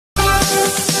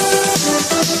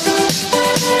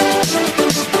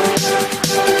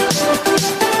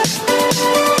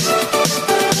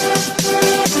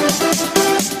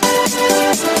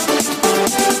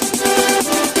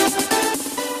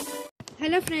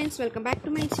Hello friends, welcome back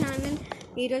to my channel.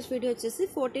 ఈరోజు video వచ్చేసి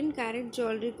 14 carrot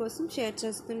jewellery కోసం share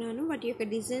చేస్తున్నాను. వాటి యొక్క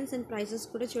డిజైన్స్ అండ్ ప్రైసెస్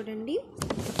కూడా చూడండి.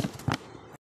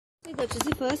 ఇది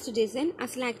వచ్చేసి ఫస్ట్ డిజైన్.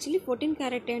 అసలు యాక్చువల్లీ 14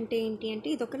 క్యారెట్ అంటే ఏంటి అంటే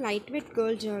ఇది ఒక లైట్ వెయిట్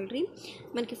గోల్డ్ జ్యువెలరీ.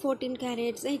 మనకి 14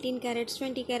 carrots, 18 carrots,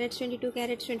 20 carrots, 22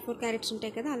 carrots, 24 carrots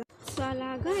ఉంటాయి కదా, అలా. సో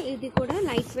అలాగా ఇది కూడా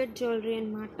లైట్ వెయిట్ జ్యువెలరీ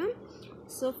అనమాట.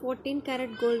 సో 14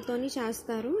 క్యారెట్ గోల్డ్తోని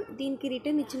చేస్తారు. దీనికి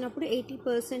రిటర్న్ ఇచ్చినప్పుడు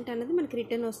 80% అనేది మనకి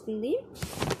రిటర్న్ వస్తుంది.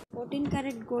 14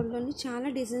 క్యారెట్ గోల్డ్లోని చాలా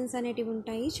డిజైన్స్ అనేటివి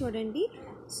ఉంటాయి చూడండి.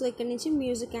 సో ఇక్కడ నుంచి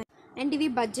మ్యూజిక్ అండ్ ఇవి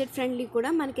బడ్జెట్ ఫ్రెండ్లీ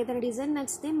కూడా. మనకి ఏదైనా డిజైన్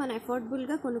నచ్చితే మనం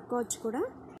అఫోర్డబుల్గా కొనుక్కోవచ్చు కూడా.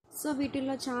 సో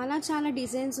వీటిల్లో చాలా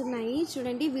డిజైన్స్ ఉన్నాయి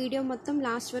చూడండి. వీడియో మొత్తం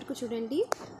లాస్ట్ వరకు చూడండి.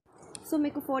 సో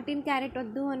మీకు 14 క్యారెట్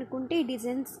వద్దు అనుకుంటే ఈ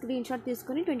డిజైన్ స్క్రీన్ షాట్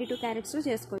తీసుకొని 22 క్యారెట్స్లో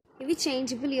చేసుకోవచ్చు. ఇవి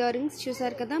చేంజబుల్ ఇయర్ రింగ్స్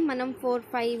చూసారు కదా, మనం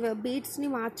 4-5 బీడ్స్ని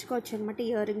మార్చుకోవచ్చు అనమాట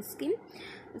ఇయర్ రింగ్స్కి.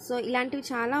 సో ఇలాంటివి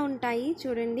చాలా ఉంటాయి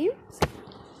చూడండి.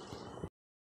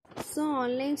 సో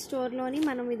ఆన్లైన్ స్టోర్లోని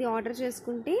మనం ఇది ఆర్డర్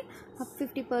చేసుకుంటే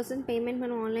 50% పేమెంట్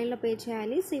మనం ఆన్లైన్లో పే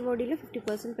చేయాలి. సిఓడిలో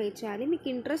 50% పే చేయాలి. మీకు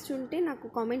ఇంట్రెస్ట్ ఉంటే నాకు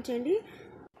కామెంట్ చేయండి.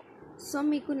 సో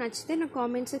మీకు నచ్చితే నా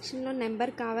కామెంట్ సెక్షన్లో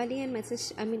నెంబర్ కావాలి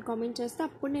అని కామెంట్ చేస్తే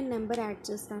అప్పుడు నేను నెంబర్ యాడ్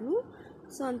చేస్తాను.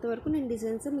 సో అంతవరకు నేను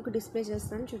డిజైన్స్ మీకు డిస్ప్లే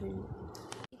చేస్తాను చూడండి.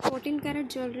 14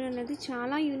 క్యారెట్ జ్యువెలరీ అనేది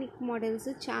చాలా యూనిక్ మోడల్స్,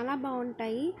 చాలా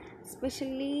బాగుంటాయి.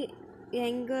 ఎస్పెషల్లీ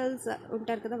యంగ్ గర్ల్స్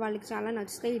ఉంటారు కదా, వాళ్ళకి చాలా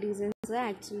నచ్చుతాయి ఈ డిజైన్స్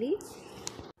యాక్చువల్లీ.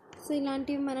 సో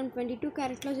ఇలాంటివి మనం 22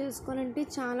 క్యారెట్లో చేసుకోవాలంటే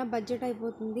చాలా బడ్జెట్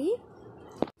అయిపోతుంది.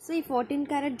 సో ఈ 14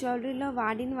 క్యారెట్ జ్యువెలరీలో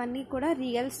వాడినవన్నీ కూడా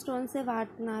రియల్ స్టోన్సే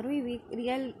వాడుతున్నారు. ఇవి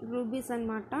రియల్ రూబీస్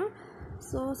అనమాట.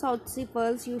 So south sea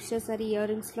pearls use చేశారు ఇయర్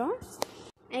రింగ్స్లో.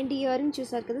 అండ్ ఇయర్ రింగ్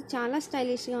చూసారు కదా, చాలా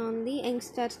స్టైలిష్గా ఉంది.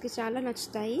 యంగ్స్టర్స్కి చాలా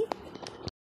నచ్చుతాయి.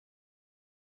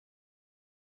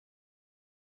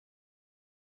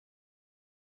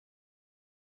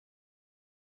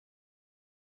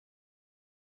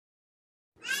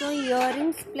 So ear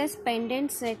rings plus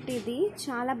pendant set ఇది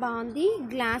చాలా బాగుంది.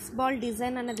 గ్లాస్ బాల్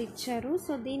డిజైన్ అన్నది ఇచ్చారు.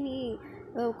 సో దీని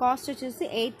కాస్ట్ వచ్చేసి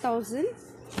 8000.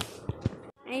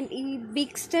 అండ్ ఈ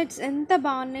బిగ్ స్టడ్స్ ఎంత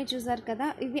బాగున్నాయి చూసారు కదా,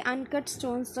 ఇవి అన్కట్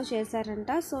స్టోన్స్తో చేశారంట.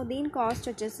 సో దీని కాస్ట్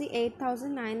వచ్చేసి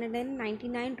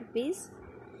 8999 రూపీస్.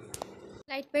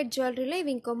 లైట్ వెయిట్ జ్యువెలరీలో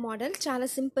ఇవి ఇంకో మోడల్, చాలా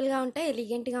సింపుల్గా ఉంటాయి,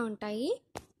 ఎలిగెంట్గా ఉంటాయి.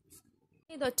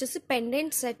 ఇది వచ్చేసి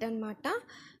పెండెంట్ సెట్ అనమాట.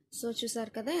 సో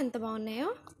చూసారు కదా ఎంత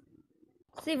బాగున్నాయో.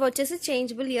 సో ఇవి వచ్చేసి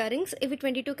చేంజబుల్ ఇయర్ రింగ్స్. ఇవి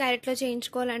 22 క్యారెట్లో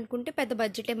చేయించుకోవాలనుకుంటే పెద్ద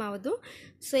బడ్జెట్ ఏం అవ్వదు.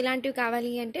 సో ఇలాంటివి కావాలి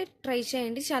అంటే ట్రై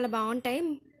చేయండి, చాలా బాగుంటాయి.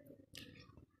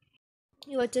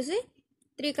 ఇవి వచ్చేసి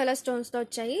 3 కలర్ స్టోన్స్తో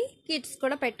వచ్చాయి. కిడ్స్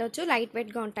కూడా పెట్టవచ్చు, లైట్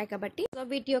వెయిట్గా ఉంటాయి కాబట్టి. సో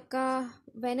వీటి యొక్క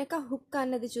వెనక హుక్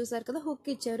అన్నది చూసారు కదా, హుక్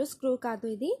ఇచ్చారు, స్క్రూ కాదు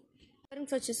ఇది. ఇయర్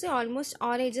రింగ్స్ వచ్చేసి ఆల్మోస్ట్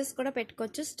ఆల్ ఏజెస్ కూడా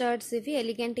పెట్టుకోవచ్చు. స్టర్డ్స్ ఇవి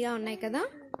ఎలిగెంట్గా ఉన్నాయి కదా.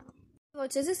 ఇవి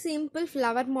వచ్చేసి సింపుల్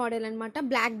ఫ్లవర్ మోడల్ అనమాట.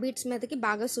 బ్లాక్ బీడ్స్ మీదకి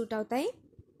బాగా సూట్ అవుతాయి.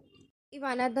 ఇవి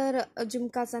అనదర్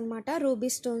జుమ్కాస్ అనమాట, రూబీ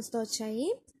స్టోన్స్తో వచ్చాయి.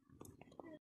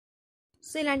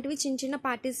 సో ఇలాంటివి చిన్న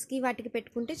పార్టీస్కి వాటికి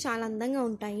పెట్టుకుంటే చాలా అందంగా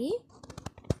ఉంటాయి.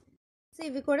 సో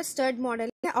ఇవి కూడా స్టర్డ్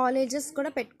మోడల్, ఆల్ ఏజెస్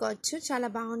కూడా పెట్టుకోవచ్చు, చాలా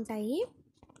బాగుంటాయి.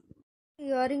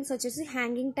 ఇయర్ రింగ్స్ వచ్చేసి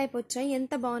హ్యాంగింగ్ టైప్ వచ్చాయి,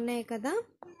 ఎంత బాగున్నాయి కదా.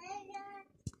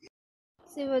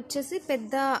 సో ఇవి వచ్చేసి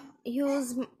పెద్ద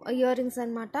హ్యూజ్ ఇయర్ రింగ్స్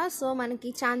అనమాట. సో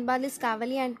మనకి చాంద్ బాలీస్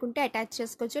కావాలి అనుకుంటే అటాచ్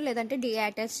చేసుకోవచ్చు, లేదంటే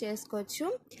అటాచ్ చేసుకోవచ్చు.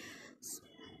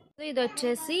 సో ఇది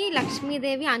వచ్చేసి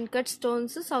Lakshmidevi uncut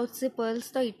stones south sea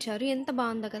పర్ల్స్తో ఇచ్చారు, ఎంత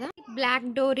బాగుందో కదా. బ్లాక్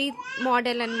డోరీ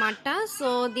మోడల్ అనమాట. సో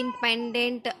దీని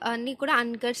పెండెంట్ అన్నీ కూడా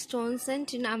అన్కట్ స్టోన్స్ అండ్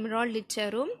చిన్న ఎమరాల్డ్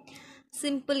ఇచ్చారు.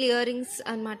 సింపుల్ ఇయర్ రింగ్స్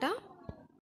అనమాట.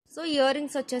 సో ఇయర్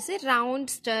రింగ్స్ వచ్చేసి round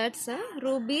studs,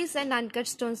 rubies and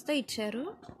uncut స్టోన్స్తో ఇచ్చారు.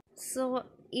 సో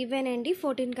ఇవేనండి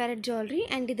 14 క్యారెట్ జ్యువెలరీ.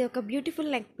 అండ్ ఇది ఒక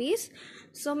బ్యూటిఫుల్ నెక్ పీస్.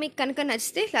 సో మీకు కనుక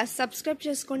నచ్చితే సబ్స్క్రైబ్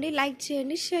చేసుకోండి, లైక్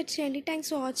చేయండి, షేర్ చేయండి.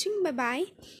 Thanks for watching. బాయ్.